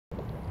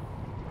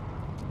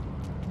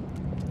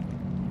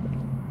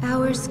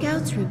Our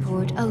scouts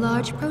report a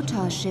large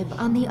Protoss ship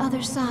on the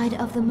other side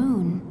of the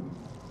moon.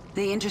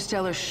 The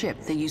interstellar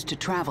ship they used to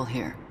travel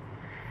here.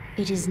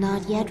 It is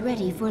not yet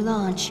ready for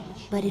launch,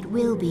 but it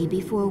will be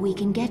before we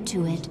can get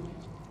to it.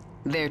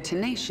 They're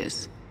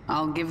tenacious.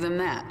 I'll give them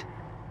that.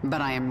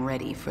 But I am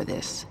ready for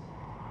this.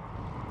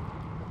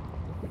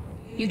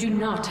 You do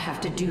not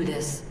have to do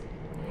this.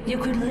 You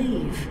could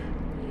leave.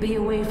 Be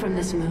away from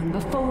this moon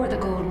before the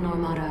Golden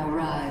Armada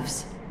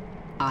arrives.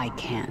 I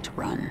can't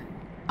run.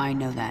 I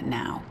know that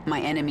now. My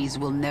enemies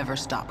will never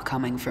stop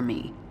coming for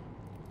me.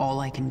 All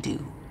I can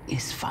do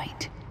is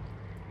fight.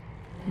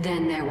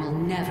 Then there will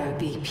never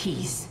be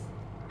peace.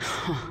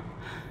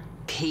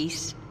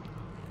 Peace?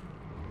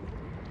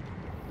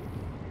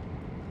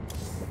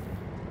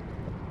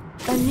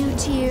 A new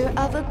tier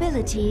of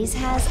abilities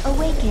has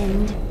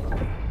awakened.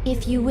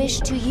 If you wish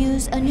to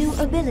use a new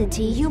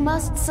ability, you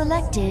must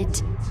select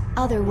it.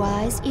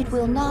 Otherwise, it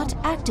will not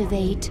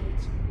activate.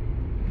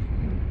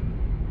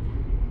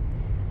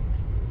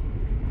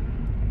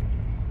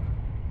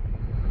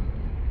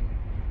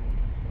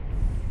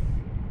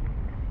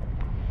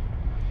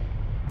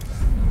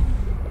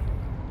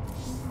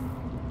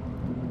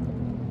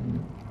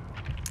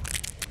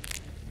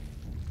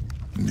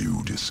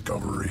 New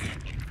discovery.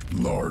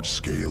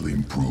 Large-scale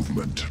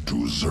improvement to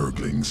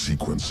Zergling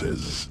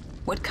sequences.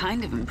 What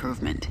kind of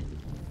improvement?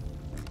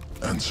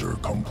 Answer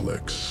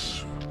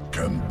complex.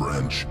 Can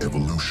branch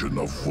evolution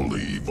of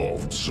fully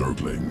evolved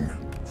Zergling.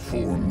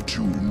 Form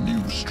 2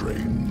 new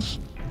strains.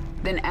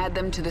 Then add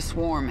them to the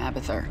swarm,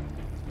 Abathur.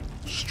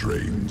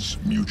 Strains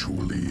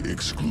mutually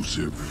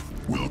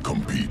exclusive. Will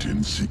compete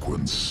in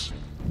sequence.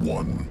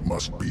 One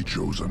must be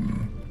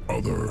chosen.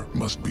 Other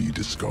must be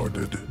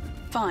discarded.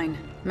 Fine.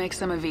 Make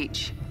some of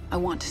each. I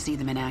want to see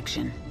them in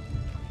action.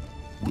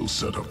 We'll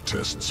set up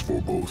tests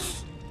for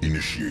both.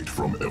 Initiate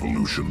from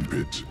evolution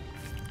pit.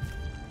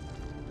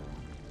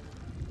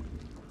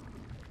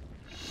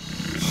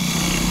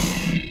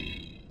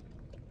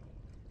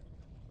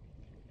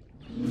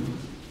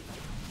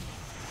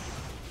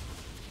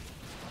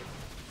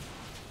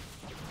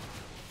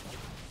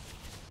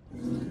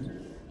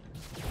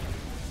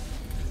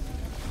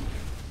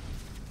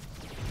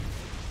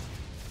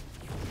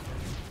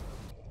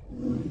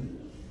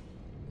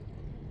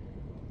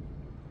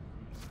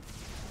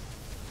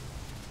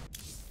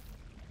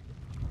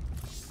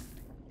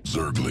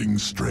 Zergling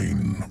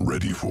strain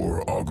ready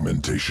for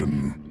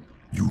augmentation.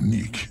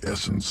 Unique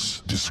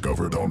essence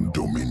discovered on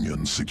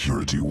Dominion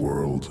security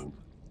world.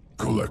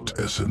 Collect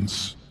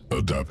essence.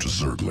 Adapt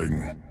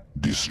Zergling.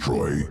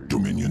 Destroy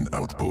Dominion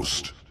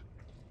outpost.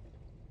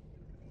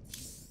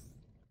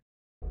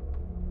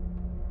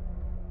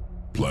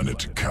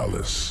 Planet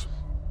Callus.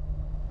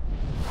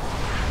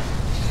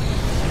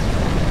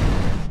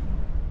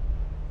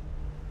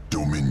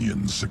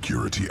 Dominion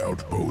security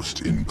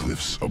outpost in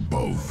cliffs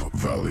above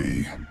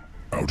valley.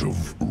 Out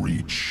of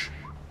reach.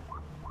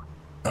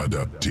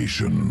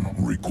 Adaptation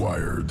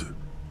required.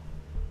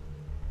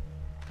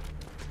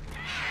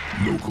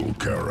 Local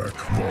Karak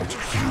vault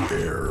through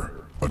air.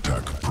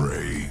 Attack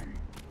prey.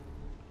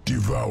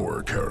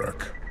 Devour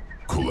Karak.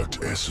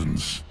 Collect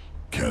essence.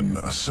 Can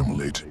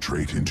assimilate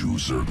trait into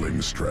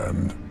Zergling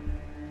strand.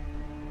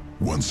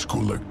 Once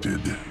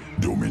collected,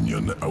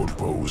 Dominion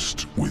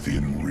outpost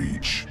within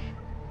reach.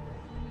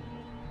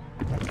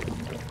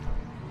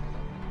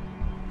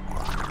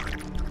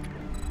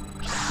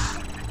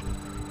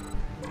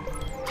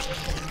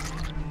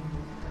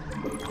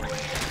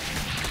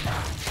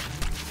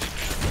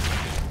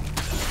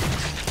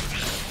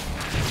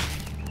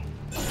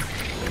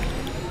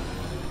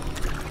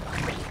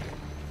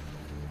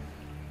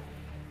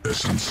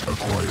 Essence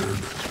acquired.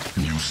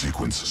 New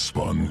sequence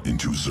spun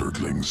into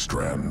Zergling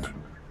strand.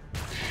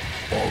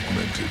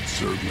 Augmented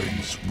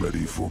Zerglings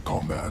ready for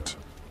combat.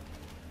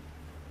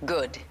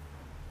 Good.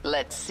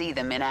 Let's see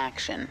them in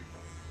action.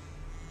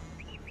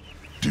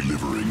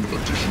 Delivering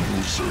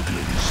additional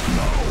Zerglings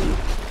now.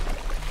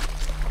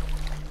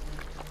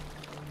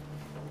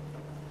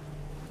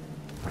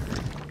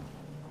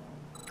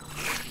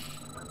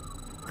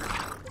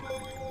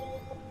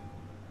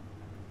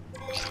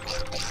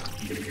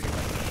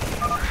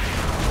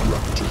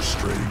 Raptor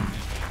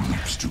strain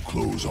leaps to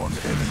close on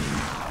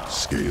enemy.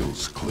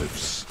 Scales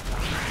cliffs.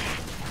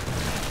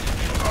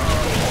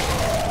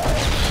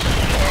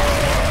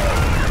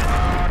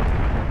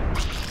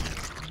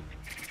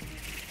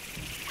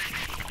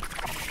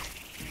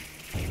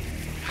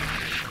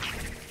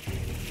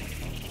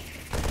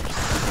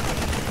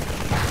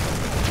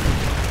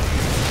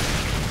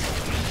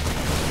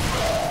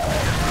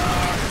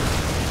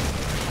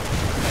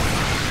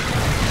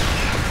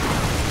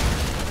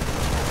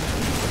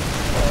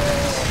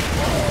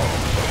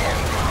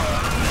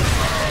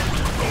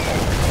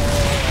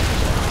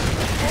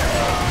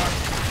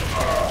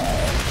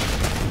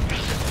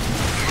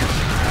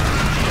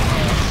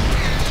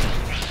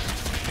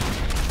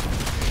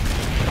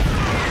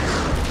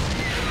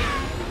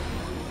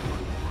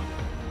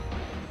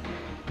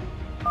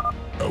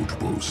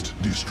 Outpost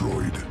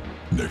destroyed.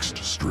 Next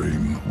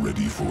strain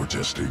ready for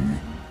testing.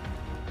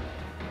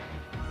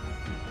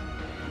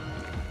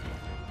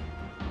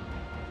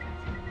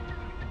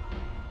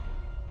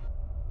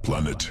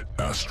 Planet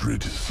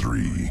Astrid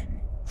 3.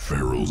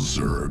 Feral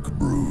Zerg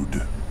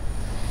brood.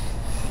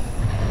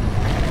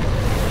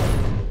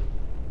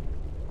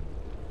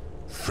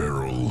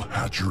 Feral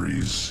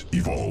hatcheries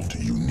evolved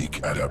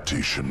unique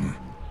adaptation.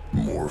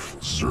 Morph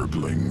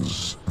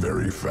Zerglings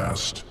very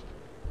fast.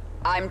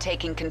 I'm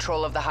taking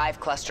control of the hive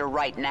cluster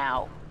right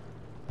now.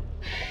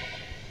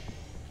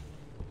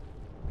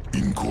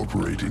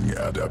 Incorporating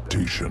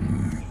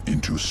adaptation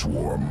into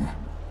swarm.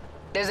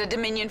 There's a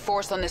Dominion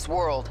force on this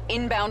world,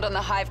 inbound on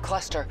the hive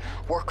cluster.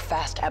 Work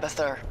fast,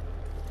 Abathur.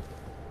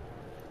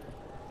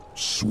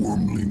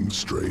 Swarmling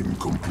strain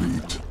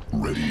complete.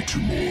 Ready to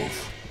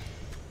morph.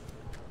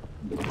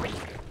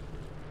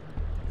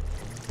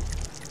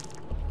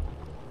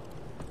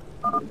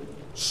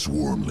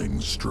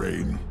 Swarmling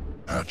strain.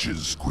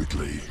 Hatches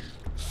quickly.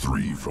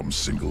 3 from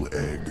single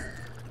egg.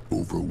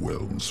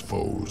 Overwhelms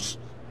foes.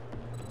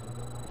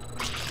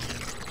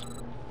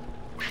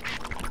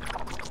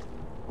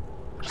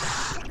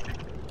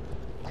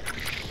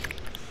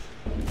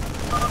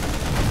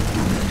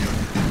 Dominion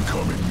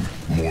incoming.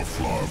 Morph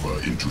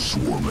larva into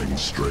swarmling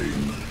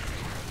strain.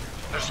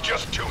 There's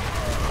just 2.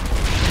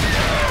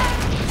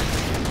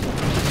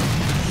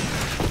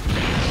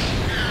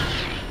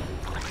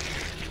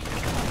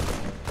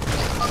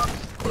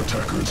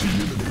 Attackers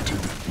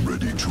eliminated.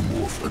 Ready to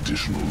morph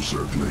additional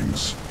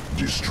Zerglings.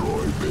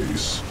 Destroy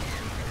base.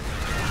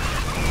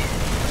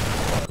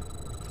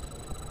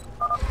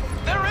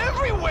 They're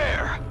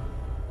everywhere!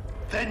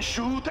 Then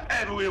shoot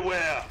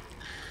everywhere!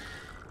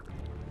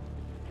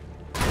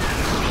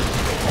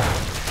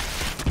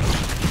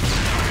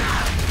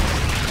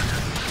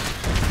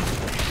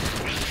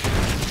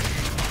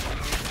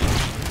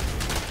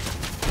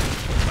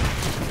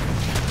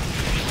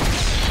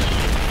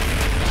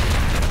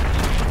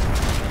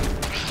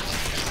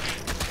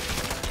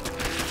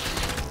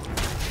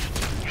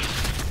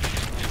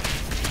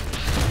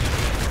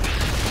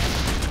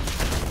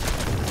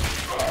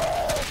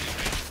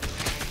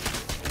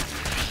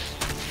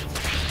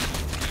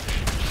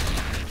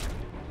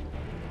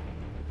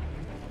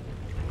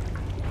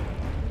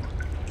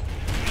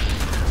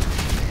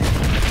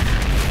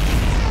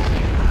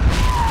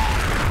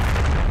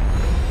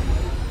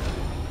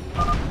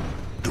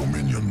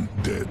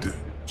 Dead.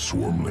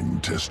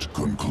 Swarmling test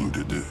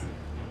concluded.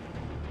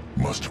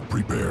 Must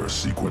prepare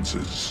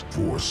sequences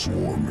for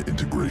swarm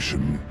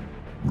integration.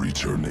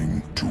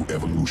 Returning to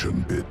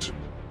evolution pit.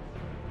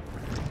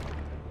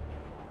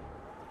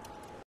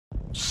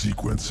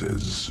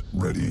 Sequences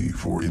ready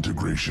for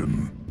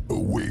integration.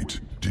 Await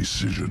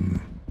decision.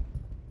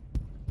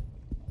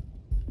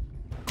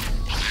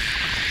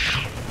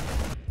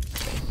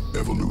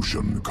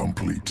 Evolution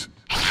complete.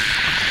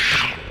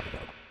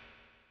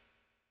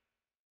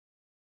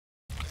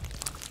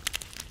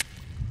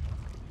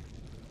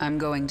 I'm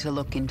going to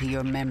look into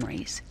your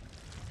memories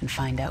and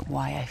find out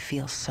why I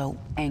feel so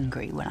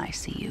angry when I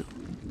see you.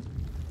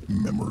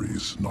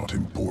 Memories not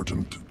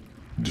important.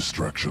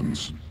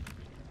 Distractions.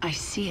 I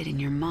see it in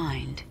your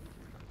mind.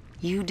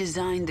 You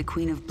designed the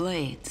Queen of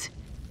Blades.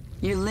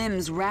 Your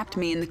limbs wrapped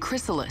me in the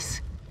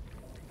chrysalis.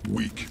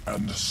 Weak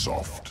and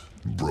soft.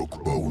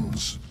 Broke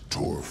bones.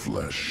 Tore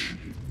flesh.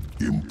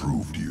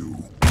 Improved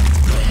you.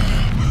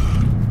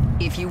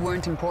 If you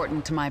weren't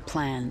important to my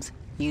plans,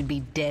 you'd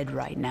be dead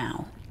right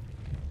now.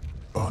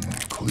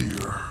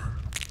 Unclear.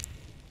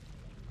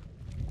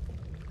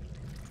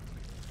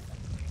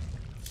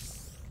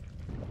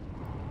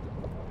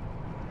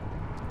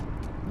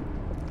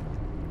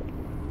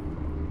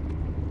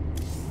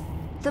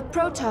 The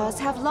Protoss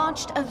have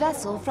launched a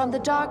vessel from the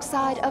dark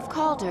side of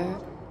Calder.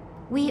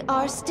 We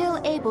are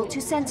still able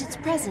to sense its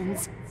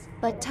presence,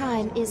 but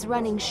time is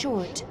running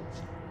short.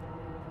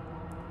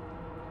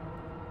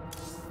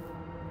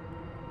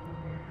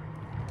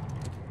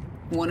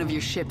 One of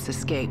your ships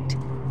escaped.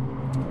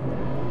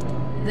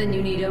 Then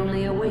you need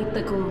only await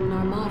the Golden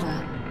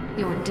Armada.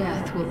 Your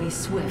death will be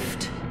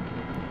swift.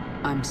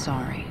 I'm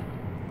sorry.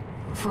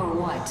 For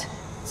what?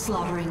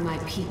 Slaughtering my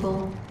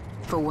people?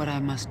 For what I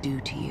must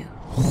do to you.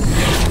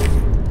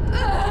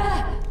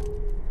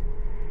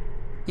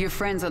 Your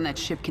friends on that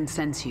ship can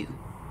sense you.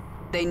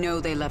 They know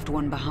they left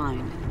one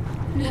behind.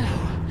 No.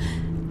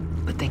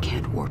 But they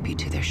can't warp you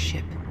to their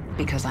ship,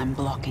 because I'm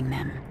blocking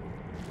them.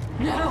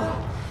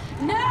 No!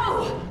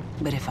 No!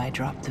 But if I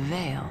drop the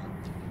veil...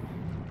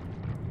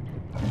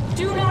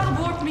 Do not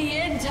warp me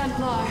in,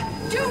 Templar!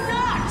 Do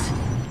not!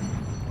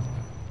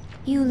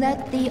 You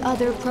let the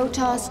other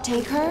Protoss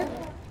take her?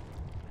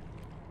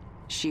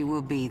 she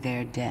will be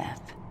their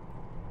death.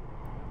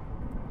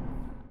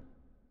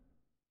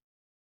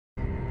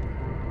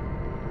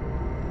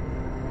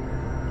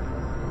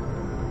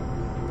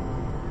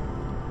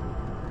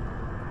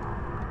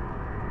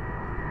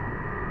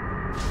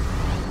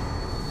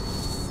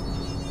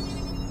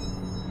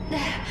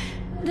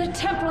 The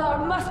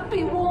Templar must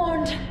be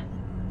warned.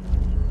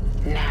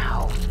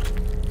 Now.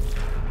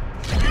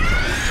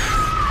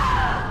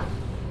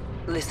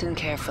 Listen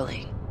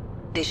carefully.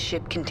 This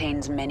ship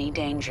contains many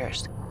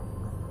dangers.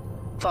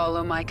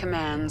 Follow my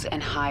commands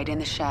and hide in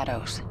the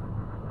shadows.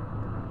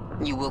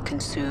 You will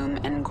consume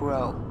and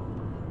grow.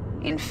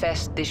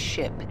 Infest this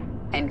ship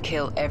and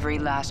kill every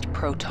last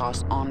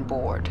Protoss on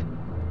board.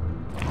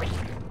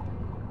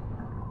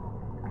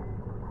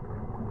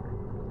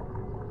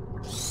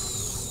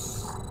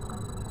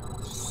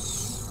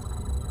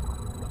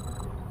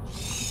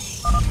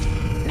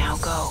 Now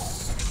go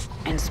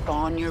and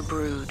spawn your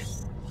brood.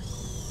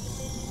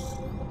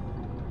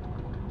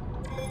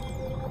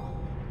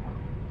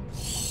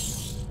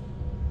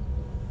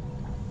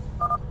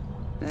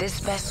 This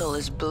vessel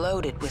is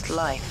bloated with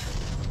life.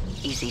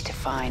 Easy to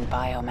find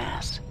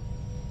biomass.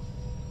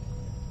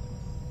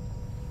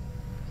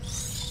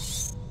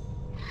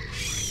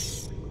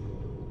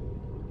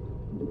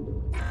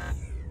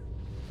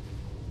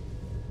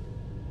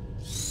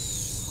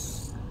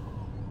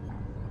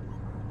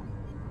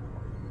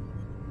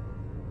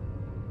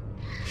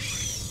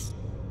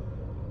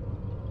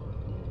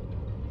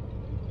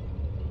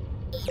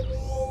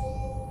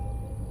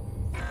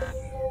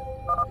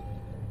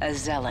 A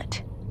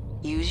zealot.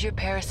 Use your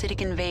parasitic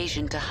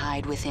invasion to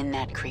hide within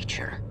that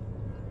creature.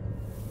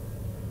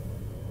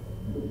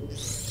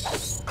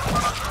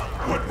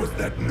 What was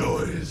that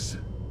noise?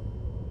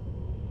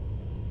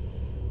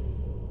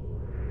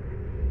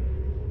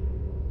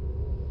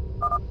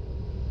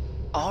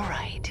 All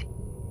right.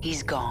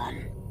 He's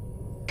gone.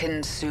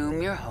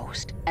 Consume your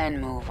host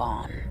and move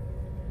on.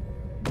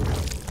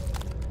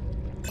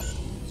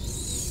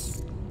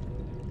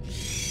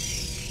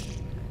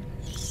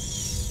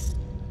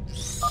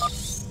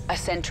 A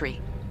sentry.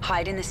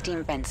 Hide in the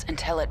steam vents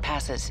until it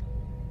passes.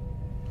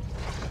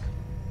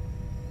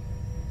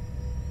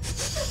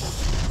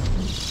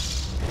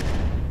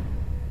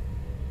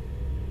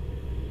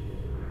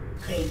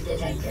 Creep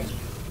detected.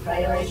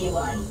 Priority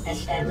 1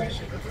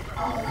 established.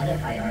 All other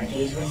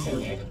priorities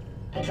rescinded.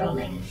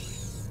 Patrolling.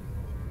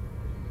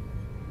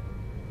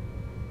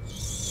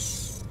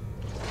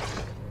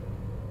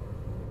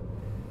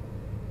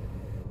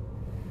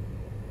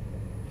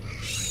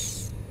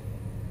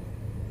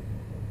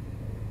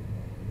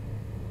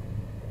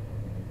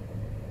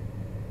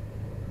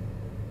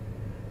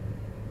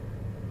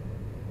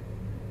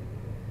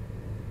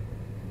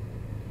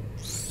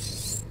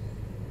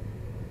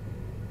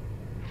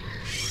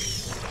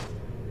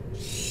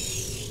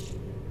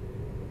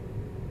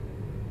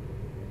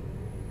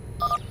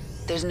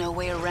 There's no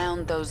way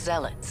around those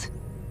zealots.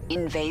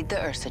 Invade the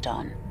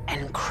Ursidon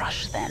and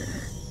crush them.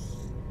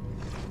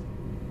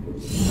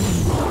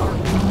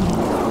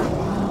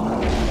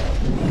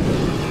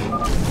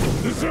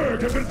 The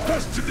Zerg have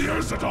infested the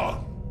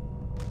Ursidon!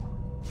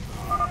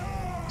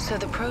 So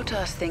the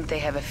Protoss think they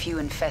have a few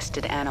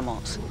infested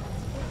animals.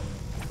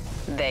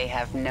 They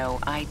have no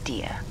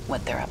idea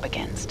what they're up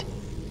against.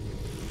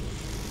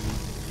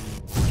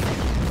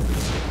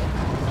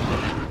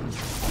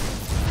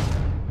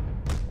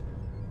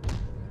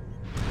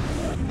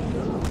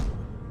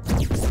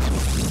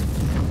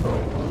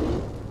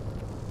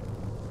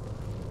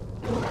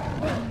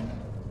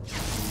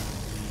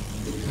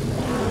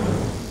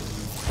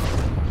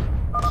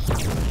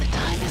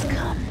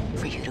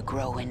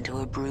 Grow into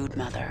a brood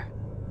mother.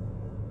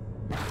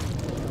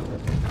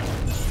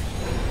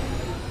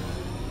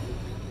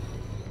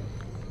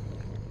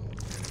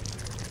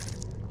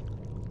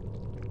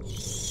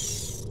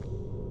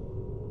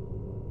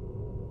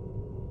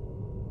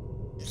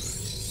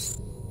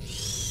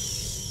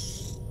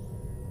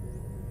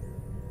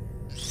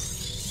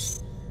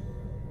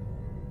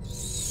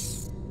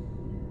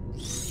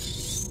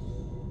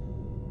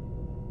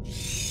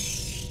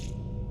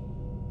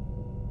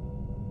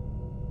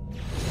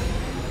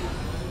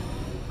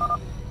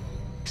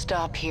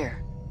 Stop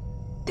here.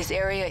 This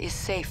area is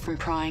safe from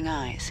prying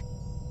eyes.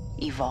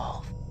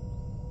 Evolve.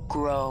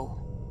 Grow.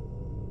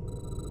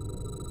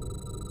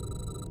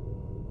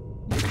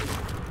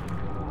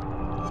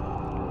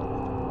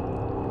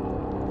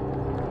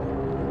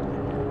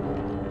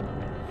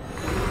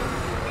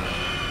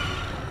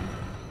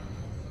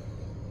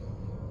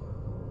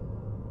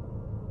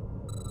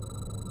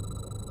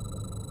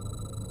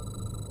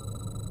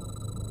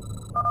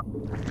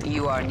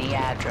 You are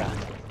Niadra.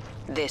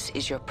 This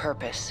is your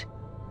purpose.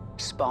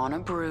 Spawn a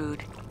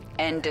brood,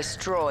 and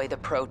destroy the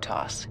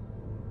Protoss.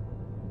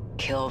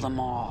 Kill them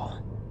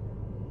all.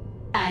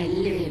 I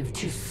live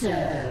to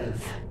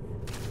serve.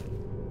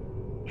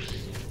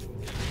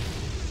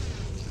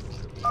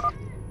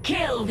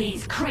 Kill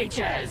these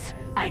creatures!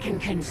 I can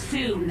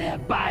consume their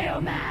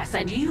biomass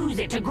and use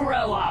it to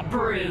grow our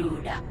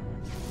brood.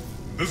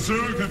 The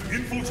Zerg have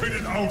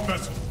infiltrated our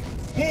vessel.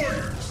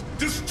 Warriors,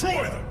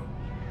 destroy them!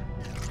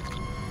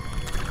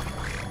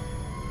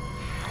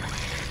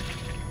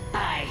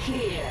 I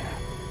hear.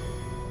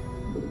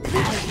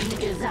 As you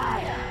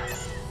desire.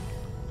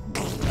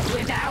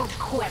 Without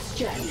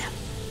question.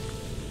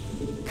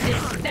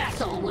 This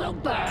vessel will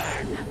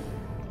burn.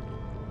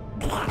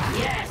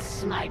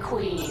 Yes, my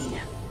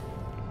queen.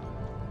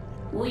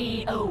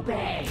 We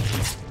obey.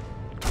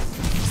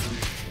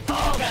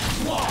 For the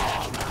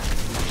swarm!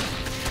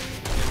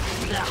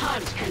 The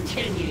hunt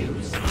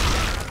continues.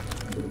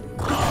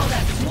 For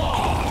the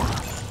swarm!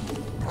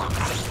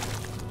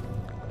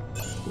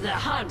 The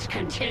hunt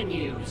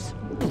continues.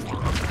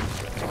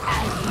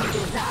 As you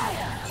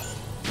desire.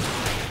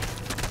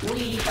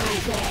 We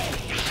obey.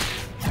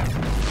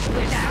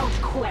 Without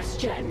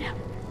question.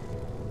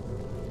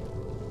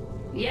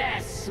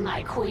 Yes,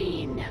 my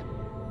queen.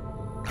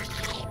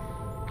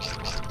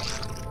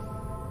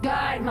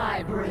 Guide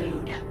my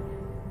brood.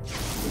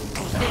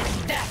 This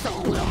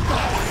vessel will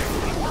burn.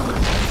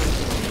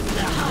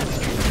 The hunt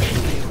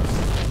continues.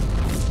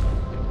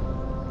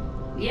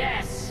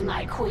 Yes,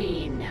 my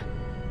queen.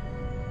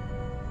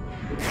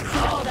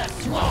 For the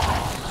swarm.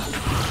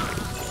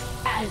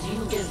 As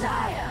you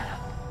desire.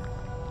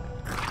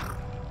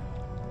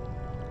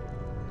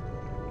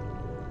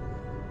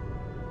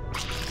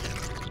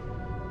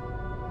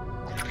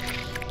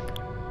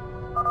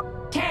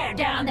 Tear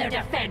down their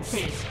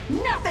defenses.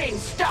 Nothing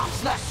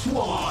stops the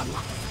swarm.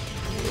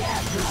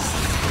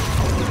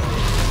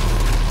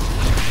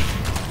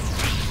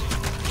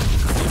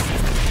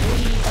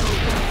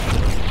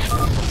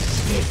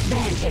 This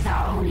vent is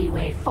our only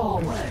way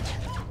forward.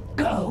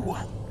 Go.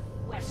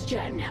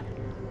 Question.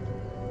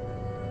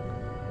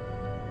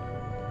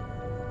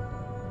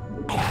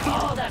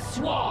 For the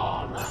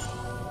swarm,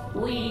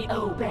 we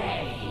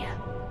obey.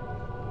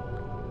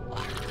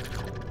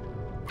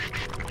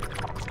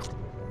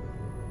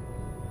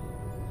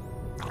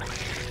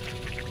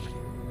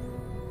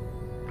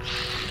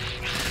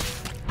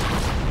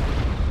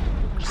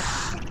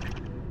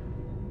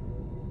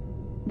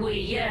 We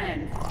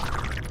yearn.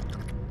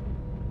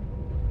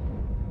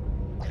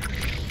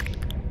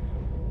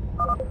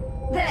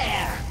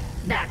 There!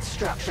 That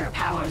structure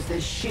powers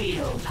the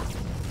shield.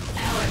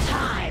 Our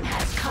time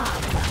has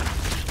come.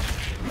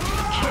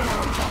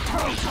 Kill the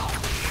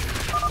Protoss.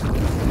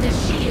 The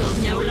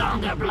shield no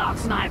longer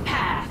blocks my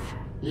path.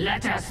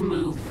 Let us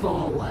move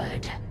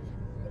forward.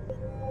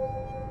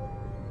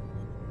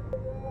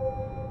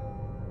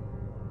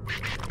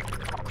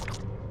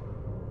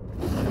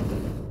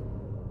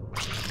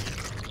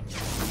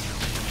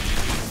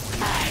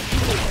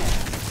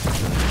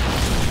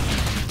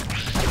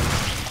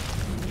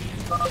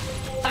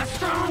 A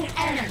strong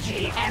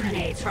energy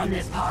emanates from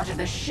this part of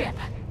the ship.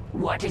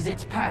 What is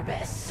its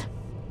purpose?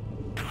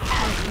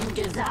 As you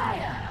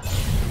desire.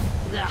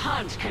 The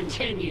hunt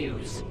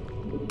continues.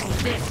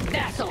 This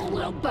vessel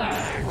will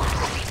burn.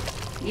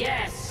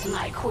 Yes,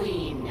 my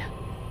queen.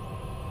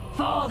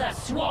 For the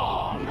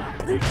swarm.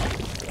 The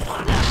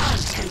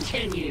hunt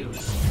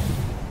continues.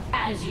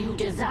 As you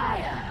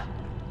desire.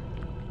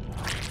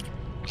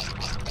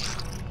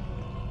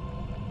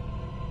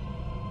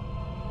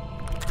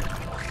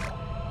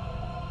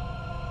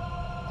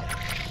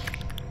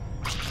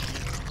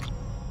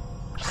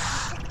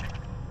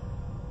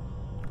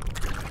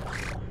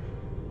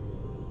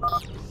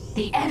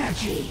 The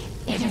energy,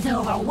 it is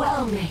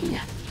overwhelming.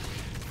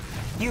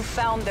 You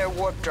found their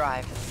warp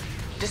drive.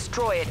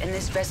 Destroy it and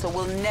this vessel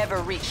will never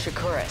reach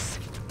Shakuras.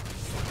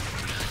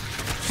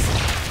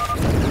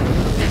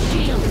 The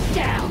shield is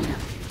down.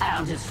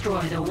 I'll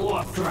destroy the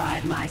warp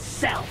drive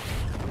myself.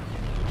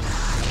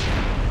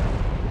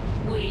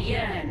 We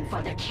yearn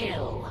for the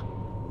kill.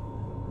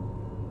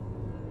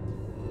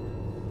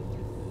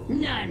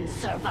 None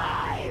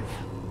survive.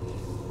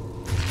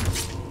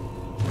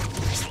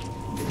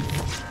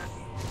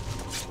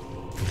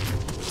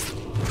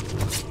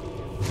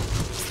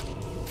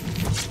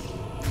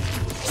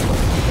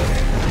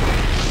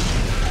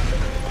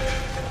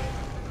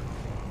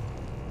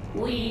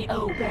 We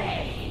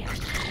obey.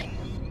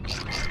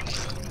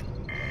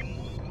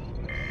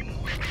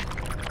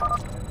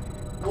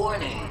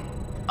 Warning.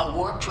 A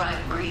warp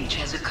drive breach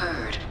has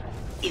occurred.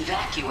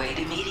 Evacuate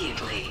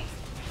immediately.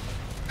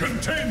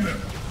 Contain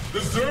them! The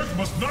Zerg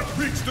must not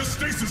reach the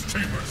stasis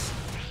chambers!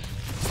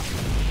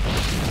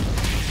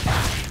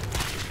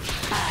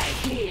 I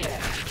hear.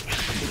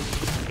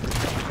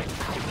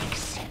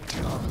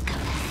 Unacceptable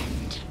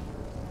command.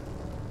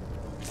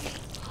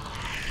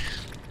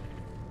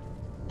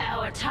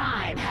 Our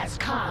time has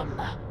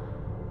come.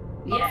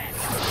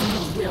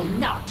 Yes, you will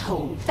not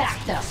hold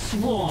back the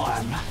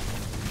swarm.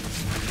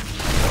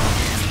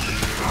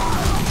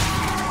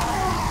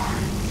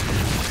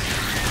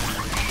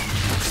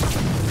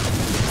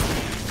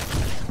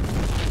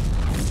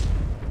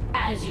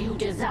 As you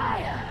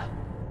desire.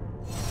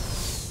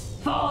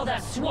 For the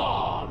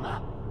swarm.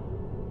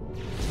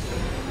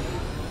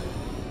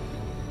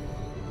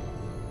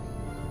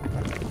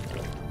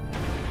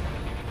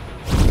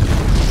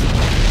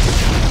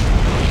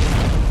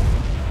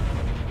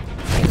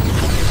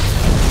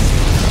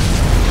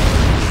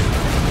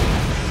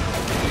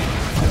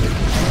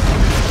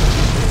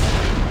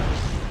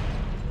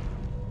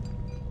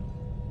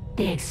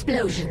 The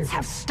explosions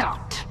have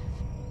stopped.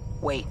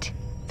 Wait.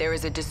 There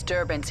is a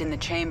disturbance in the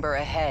chamber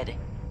ahead.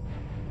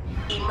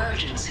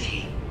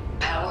 Emergency.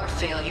 Power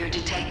failure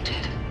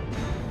detected.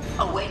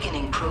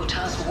 Awakening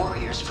Protoss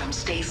warriors from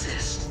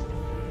stasis.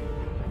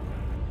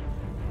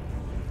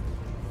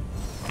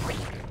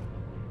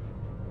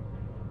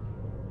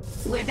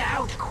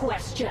 Without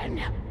question.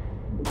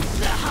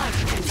 The hunt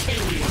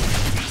continues.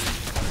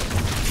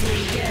 We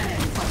yearn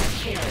for the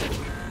kill.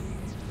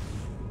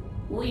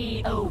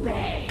 We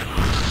obey.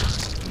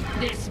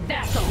 This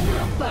vessel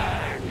will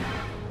burn.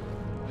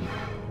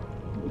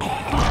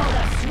 For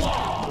the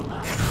swarm!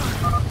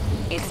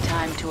 It's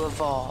time to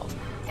evolve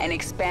and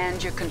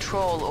expand your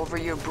control over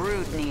your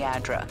brood,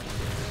 Niadra.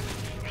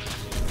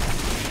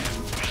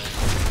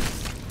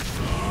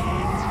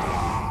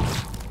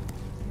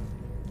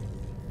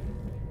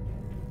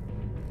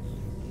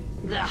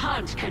 The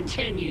hunt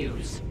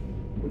continues.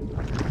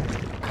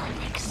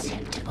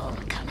 Unacceptable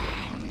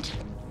command.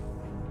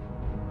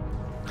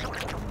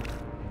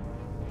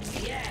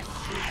 Yes,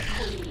 my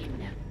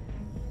queen.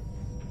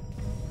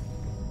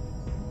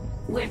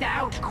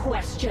 Without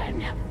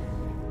question.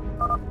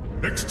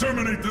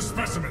 Exterminate the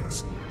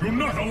specimens! Do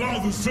not allow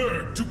the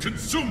Zerg to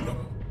consume them!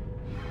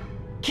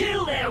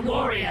 Kill their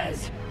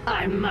warriors!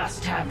 I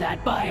must have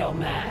that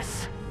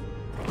biomass.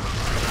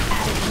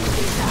 As you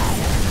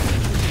desire.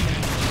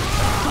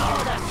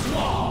 For the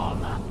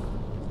swarm!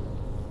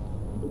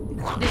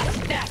 This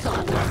vessel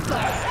will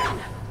burn!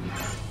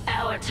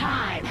 Our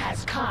time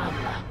has come.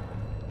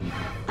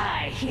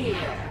 I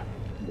hear.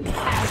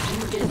 As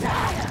you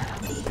desire.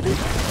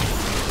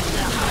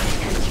 The hunt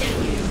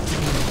continues.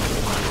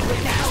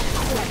 Without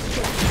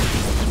question.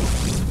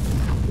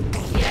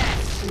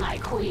 Yes, my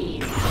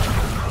queen.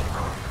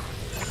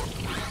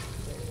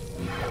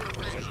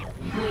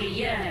 We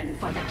yearn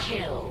for the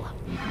kill.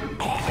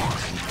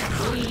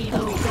 We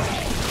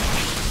obey.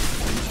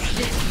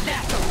 This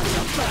vessel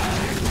will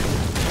burn.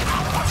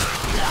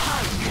 The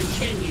hunt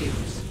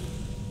continues.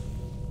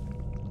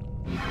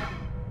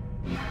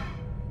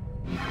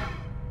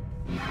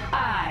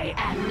 I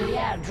am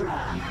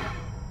Niadra.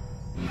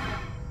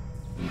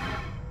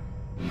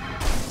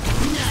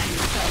 None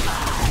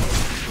survive.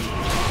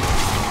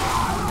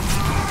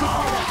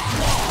 For the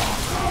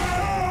swarm.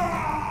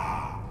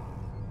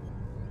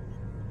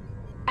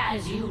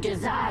 As you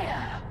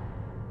desire.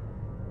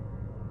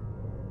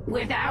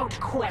 Without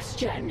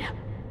question.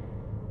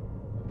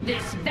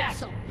 This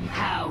vessel,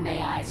 how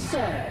may I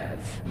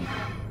serve?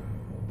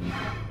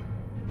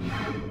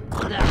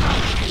 The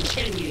hunt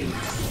continues.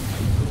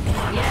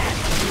 Yes,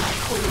 my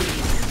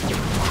queen.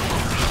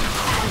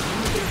 As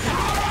you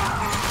desire.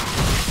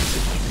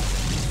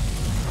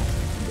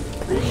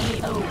 We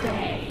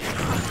obey.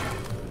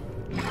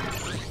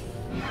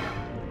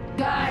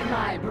 Guide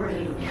my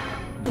brood.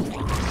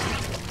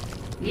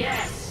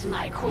 Yes,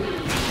 my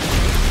queen.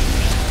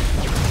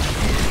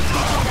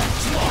 For the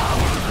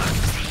swarm.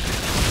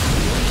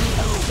 We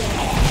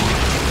obey.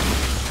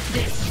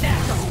 This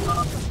vessel.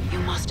 You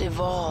must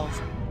evolve.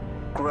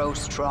 Grow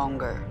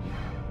stronger.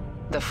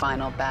 The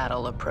final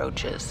battle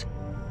approaches.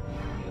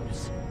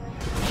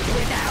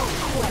 Without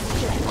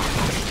question.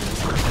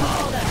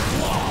 For the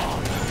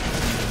swarm.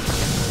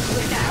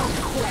 Without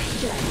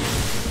question.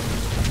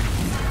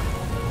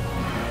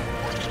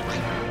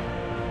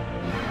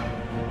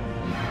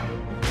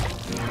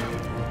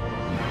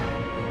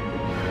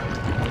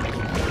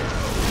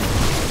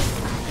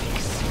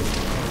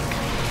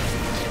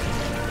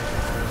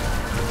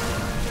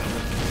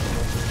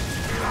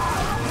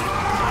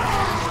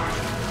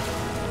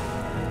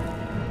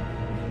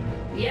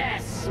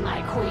 Yes,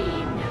 my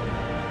queen.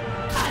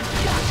 I've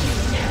got you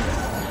now.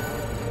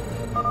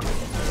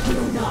 Do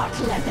not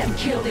let them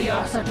kill the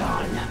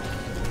Ursadon.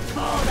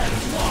 For the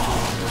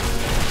swarm.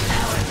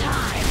 Our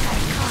time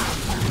has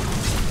come.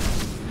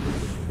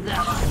 The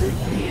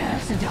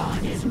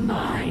Ursadon is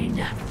mine.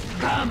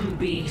 Come,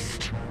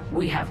 beast.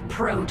 We have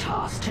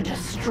Protoss to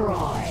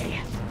destroy.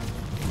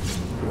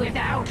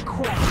 Without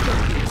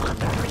question.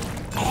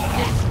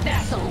 This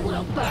vessel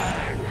will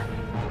burn.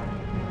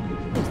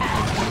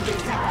 As you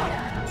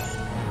desire.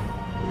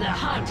 The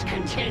hunt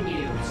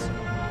continues.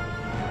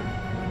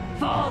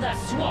 For the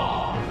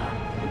swarm.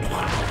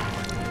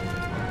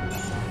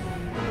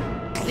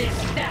 This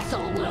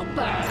vessel will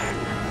burn.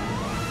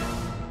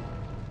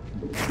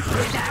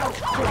 Without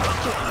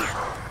question.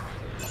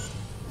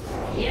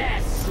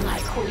 Yes, my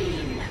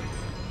queen.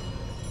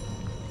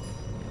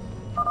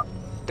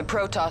 The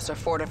Protoss are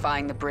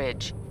fortifying the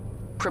bridge.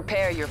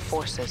 Prepare your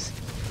forces.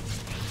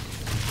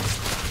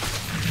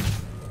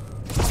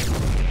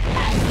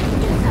 As you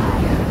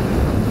desire.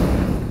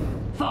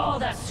 For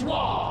the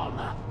swarm.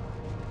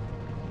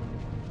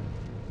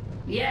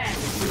 Yes,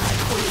 my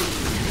queen.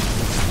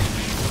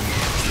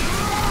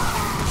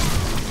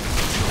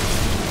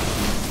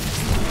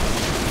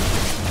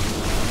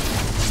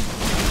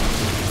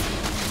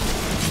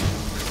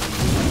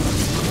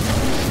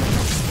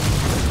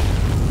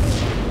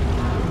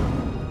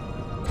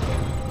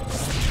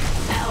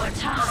 Our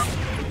time.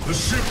 The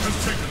ship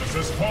has taken us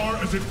as far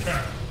as it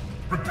can.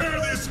 Prepare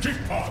the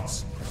escape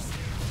pods!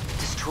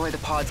 Destroy the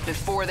pods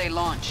before they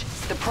launch.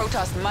 The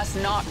Protoss must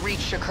not reach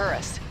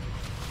Shakuras.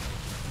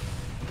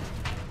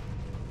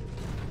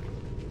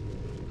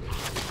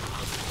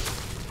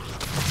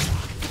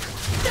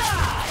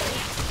 Die!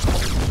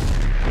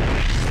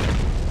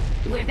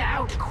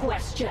 Without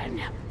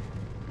question.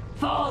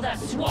 For the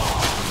swarm.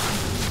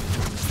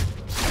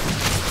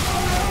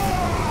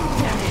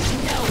 There is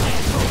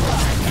nowhere to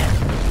run.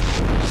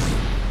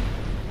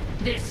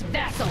 This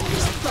vessel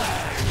will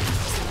burn.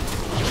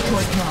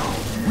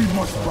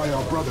 buy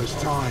our brothers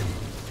time.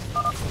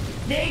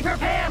 They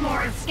prepare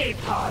more escape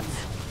pods.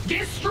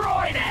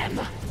 Destroy them!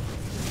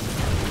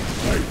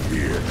 I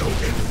fear no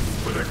end,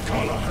 for the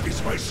Kala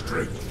is my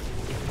strength.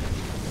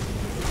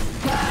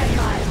 By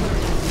my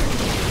word,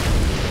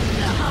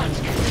 the hunt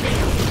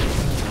continues.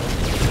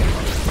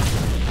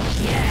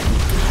 Yes,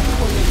 I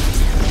will.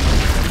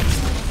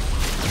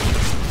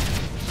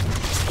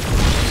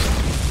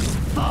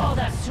 For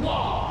the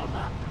swarm!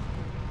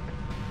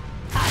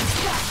 I've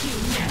got you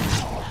now!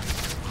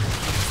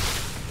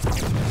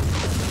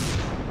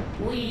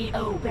 We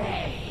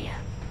obey.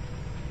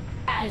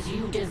 As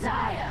you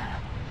desire.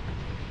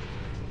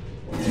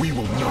 We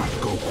will not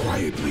go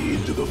quietly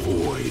into the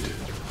void.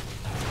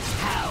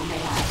 How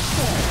may I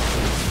serve?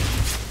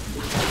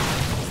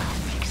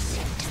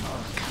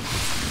 Unacceptable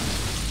command.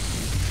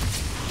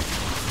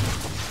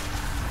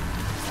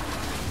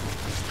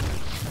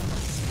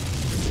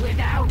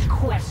 Without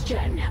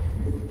question.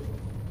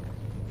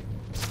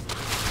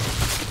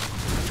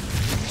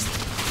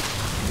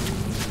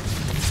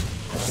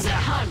 The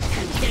hunt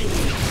continues.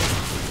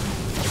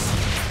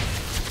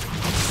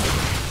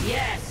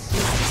 Yes,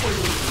 for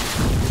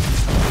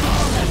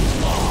the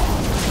swarm.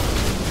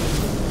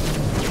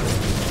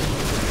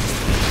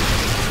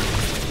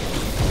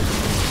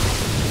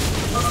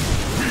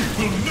 We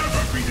will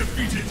never be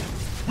defeated!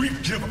 We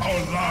give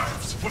our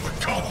lives for the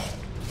Kala!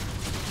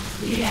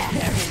 Yeah,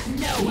 there is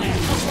nowhere to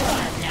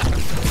run.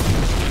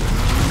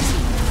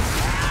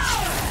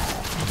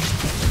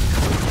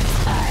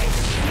 I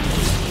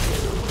see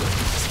you.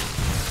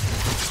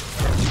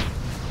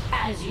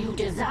 As you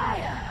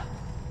desire.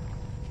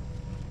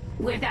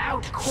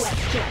 Without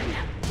question.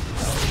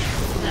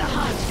 The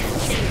hunt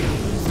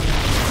continues.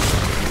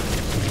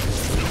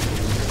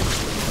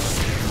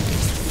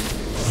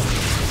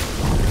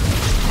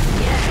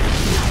 Yes,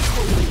 my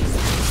queen.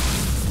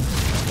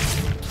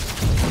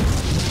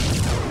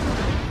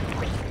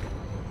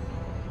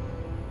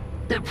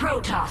 The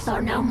Protoss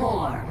are no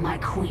more, my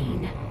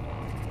queen.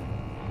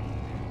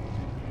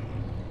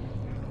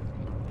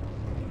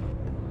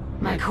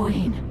 My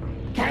queen,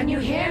 can you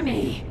hear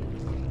me?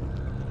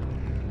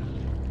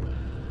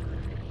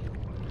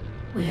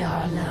 We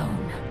are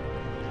alone.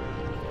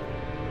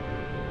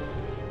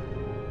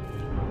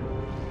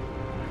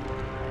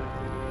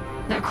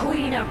 The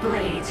Queen of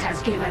Blades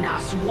has given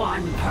us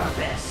one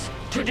purpose: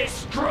 to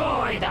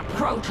destroy the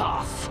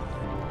Protoss.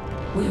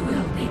 We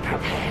will be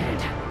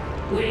prepared.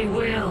 We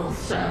will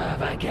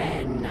serve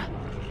again.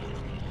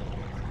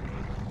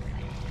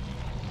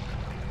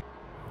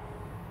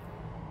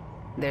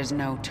 There's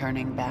no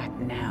turning back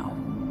now.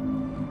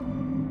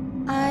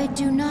 I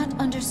do not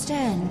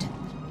understand.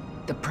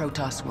 The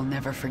Protoss will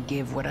never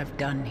forgive what I've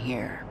done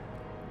here.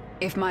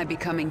 If my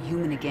becoming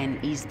human again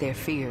eased their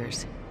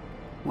fears,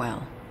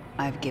 well,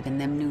 I've given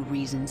them new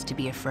reasons to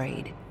be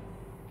afraid.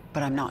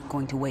 But I'm not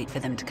going to wait for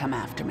them to come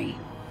after me.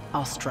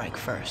 I'll strike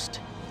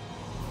first.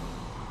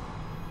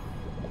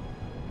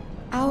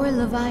 Our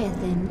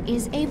Leviathan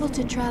is able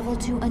to travel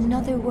to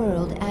another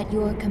world at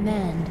your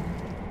command.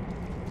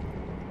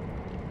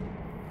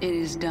 It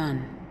is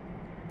done.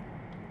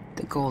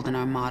 The Golden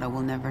Armada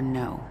will never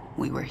know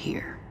we were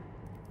here.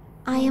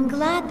 I am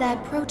glad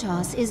that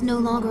Protoss is no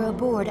longer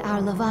aboard our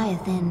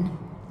Leviathan.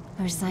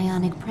 Her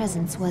psionic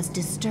presence was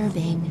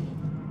disturbing.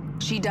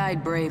 She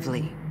died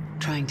bravely,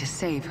 trying to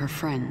save her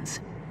friends.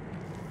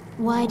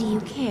 Why do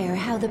you care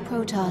how the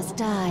Protoss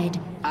died?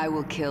 I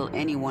will kill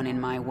anyone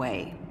in my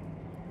way.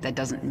 That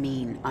doesn't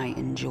mean I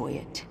enjoy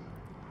it.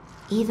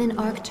 Even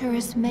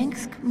Arcturus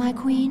Mengsk, my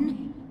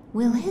queen?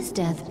 Will his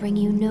death bring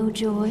you no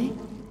joy?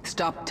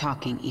 Stop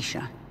talking,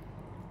 Isha.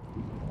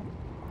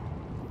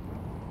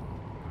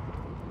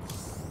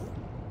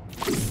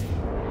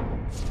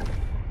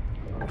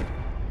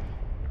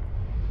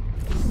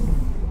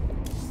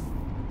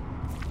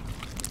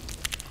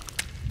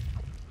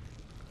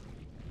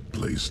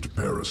 Placed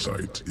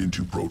parasite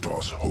into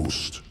Protoss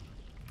host.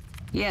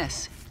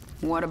 Yes.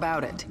 What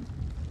about it?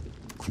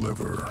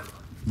 Clever.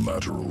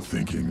 Lateral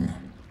thinking.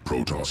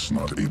 Protoss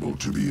not able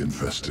to be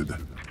infested,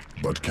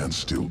 but can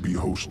still be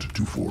host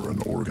to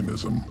foreign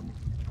organism.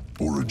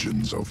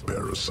 Origins of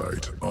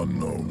parasite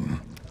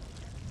unknown.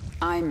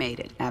 I made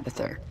it,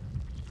 Abathur.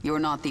 You're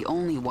not the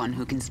only one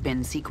who can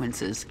spin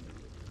sequences.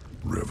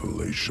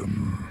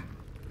 Revelation.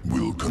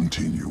 Will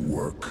continue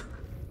work.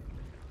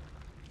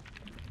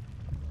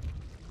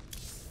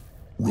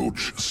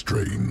 Roach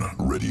strain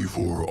ready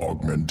for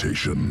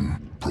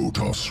augmentation.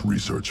 Protoss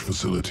research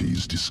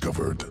facilities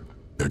discovered.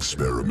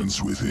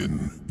 Experiments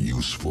within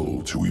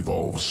useful to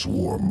evolve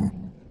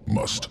swarm.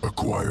 Must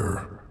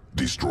acquire.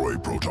 Destroy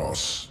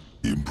Protoss.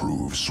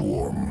 Improve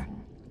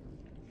swarm.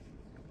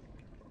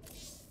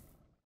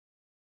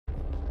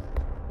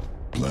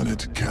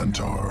 Planet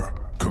Kantar.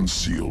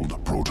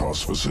 Concealed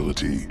Protoss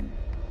facility.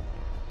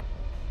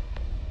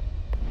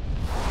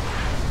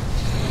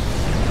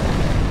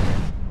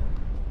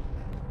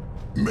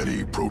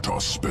 Many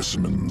Protoss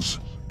specimens.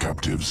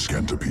 Captive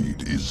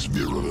Scantipede is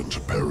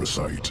virulent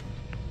parasite.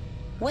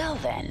 Well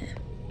then,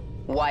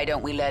 why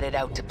don't we let it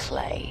out to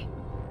play?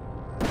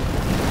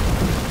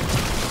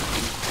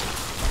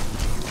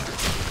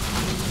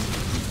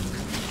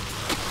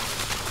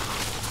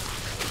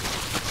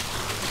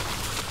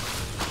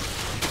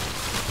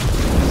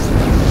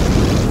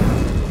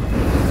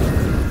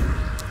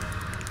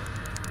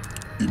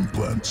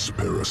 Implants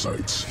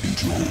parasites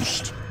into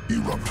host.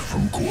 Erupt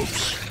from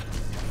corpse.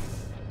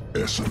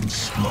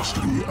 Essence must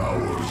be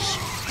ours.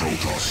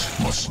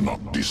 Protoss must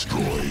not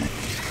destroy.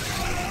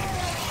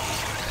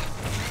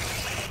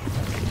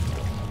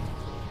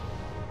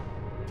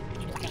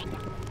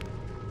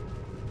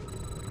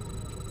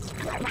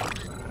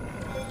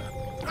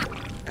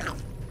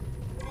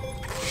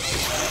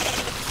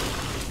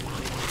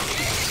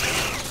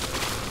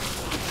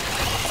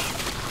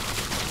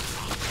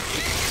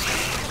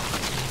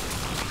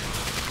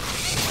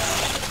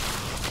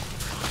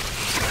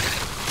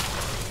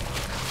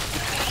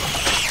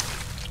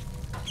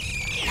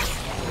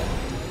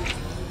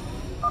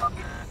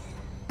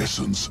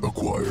 Essence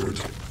acquired.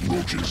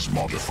 Roaches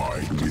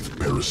modified with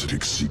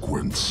parasitic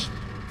sequence.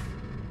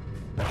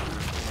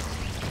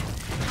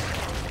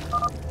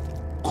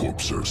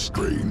 Corpser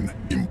strain.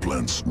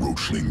 Implants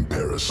roachling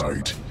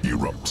parasite.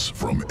 Erupts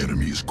from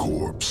enemy's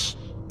corpse.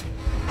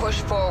 Push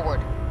forward.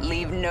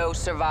 Leave no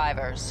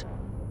survivors.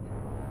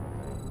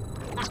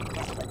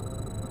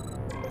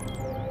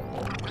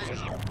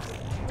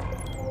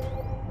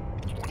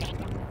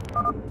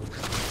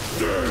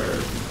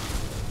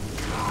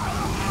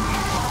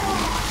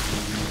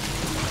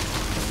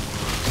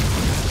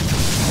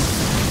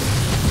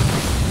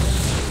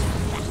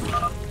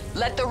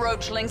 Let the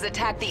roachlings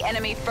attack the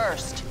enemy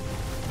first.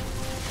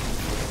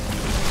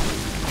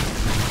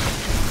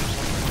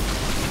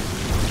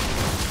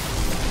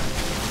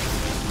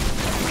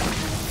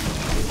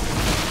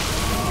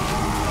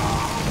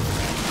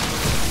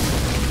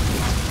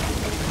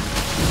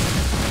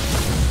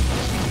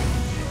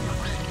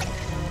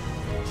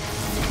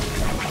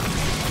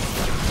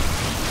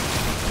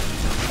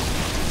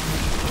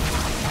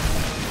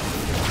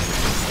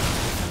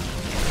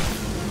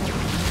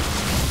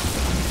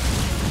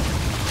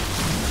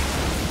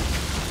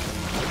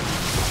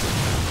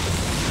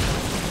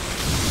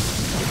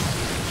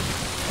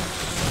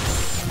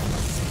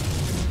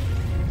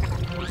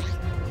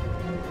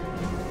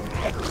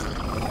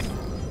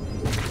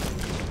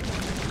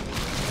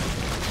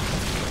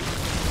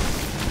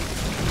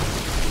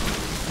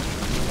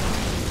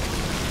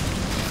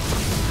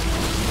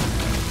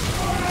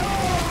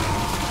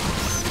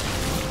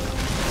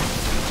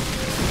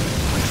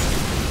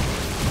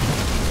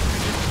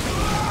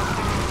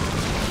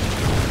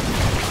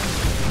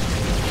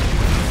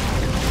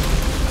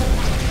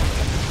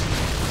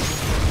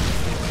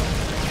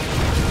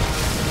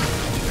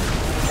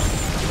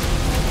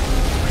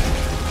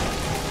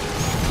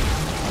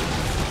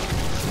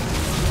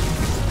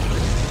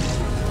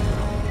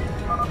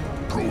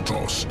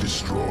 Protoss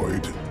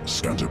destroyed.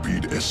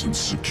 Scantipede essence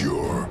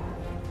secure.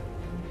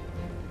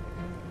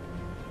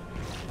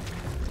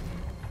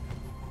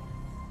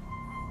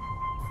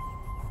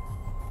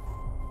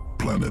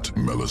 Planet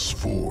Melis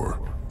 4.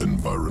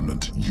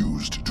 Environment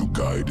used to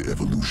guide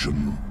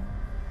evolution.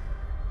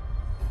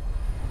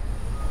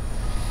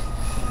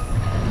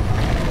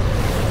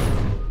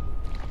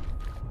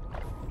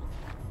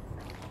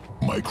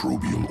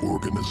 Microbial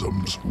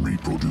organisms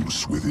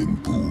reproduce within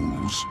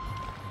pools.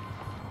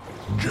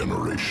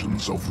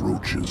 Generations of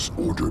roaches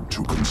ordered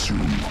to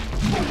consume.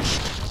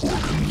 Most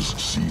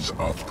organs seize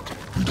up,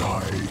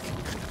 die.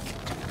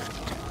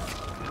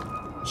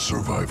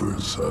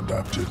 Survivors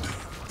adapted,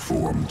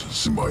 formed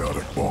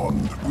symbiotic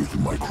bond with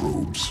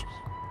microbes.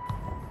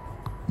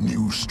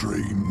 New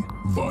strain,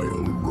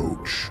 vile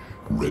roach,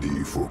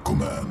 ready for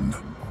command.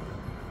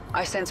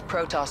 I sense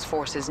Protoss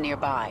forces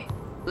nearby.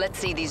 Let's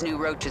see these new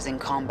roaches in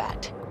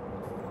combat.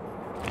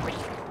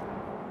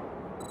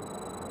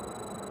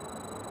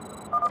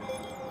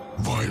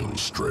 Vile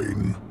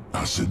strain.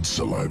 Acid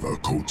saliva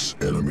coats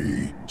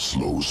enemy.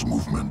 Slows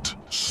movement.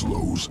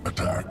 Slows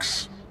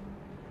attacks.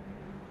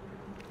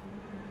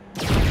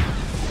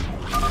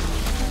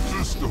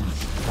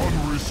 Systems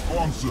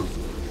unresponsive.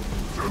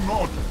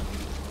 Cannot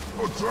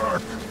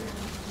attack.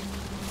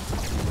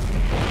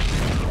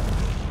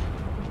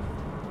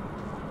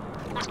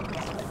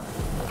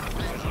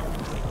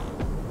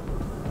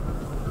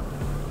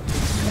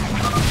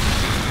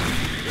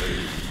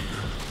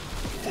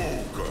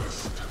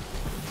 Focused.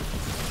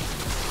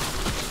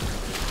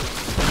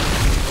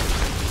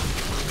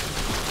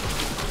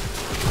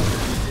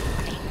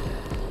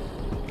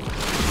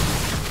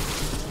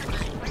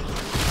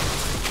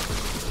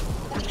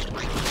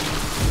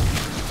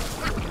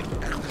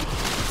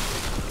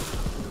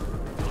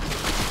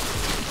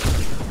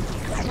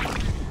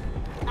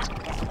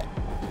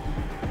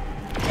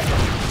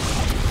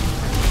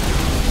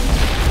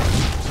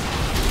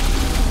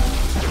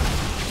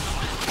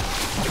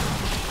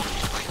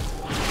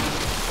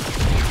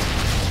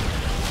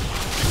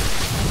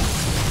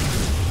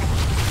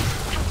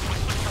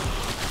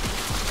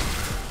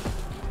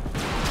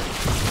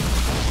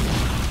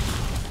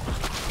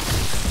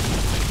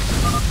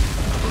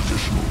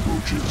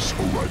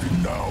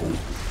 Arriving now.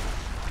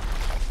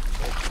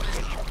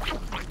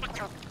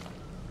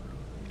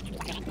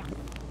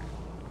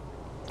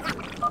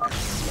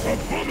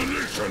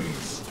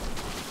 Abominations!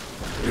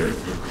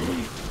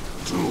 Difficult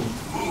to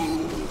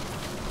move.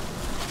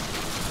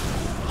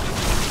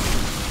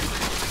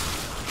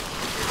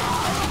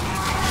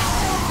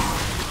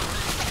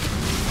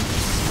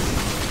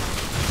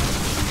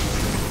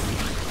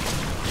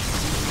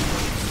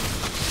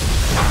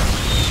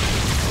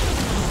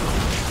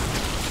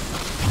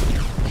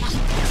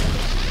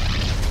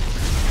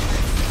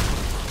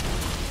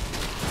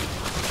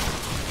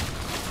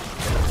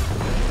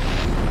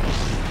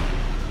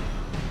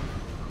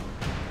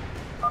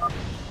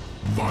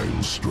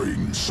 Vile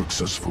strain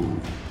successful.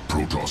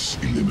 Protoss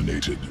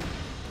eliminated.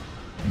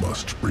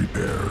 Must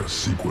prepare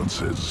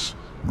sequences.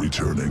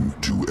 Returning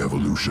to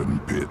evolution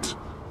pit.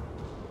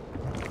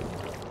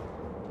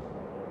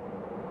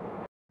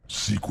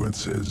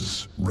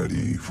 Sequences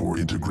ready for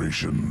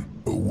integration.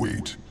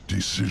 Await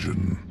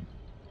decision.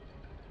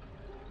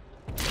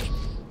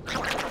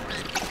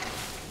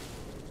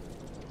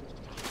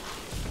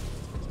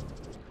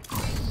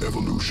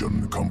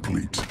 Evolution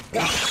complete.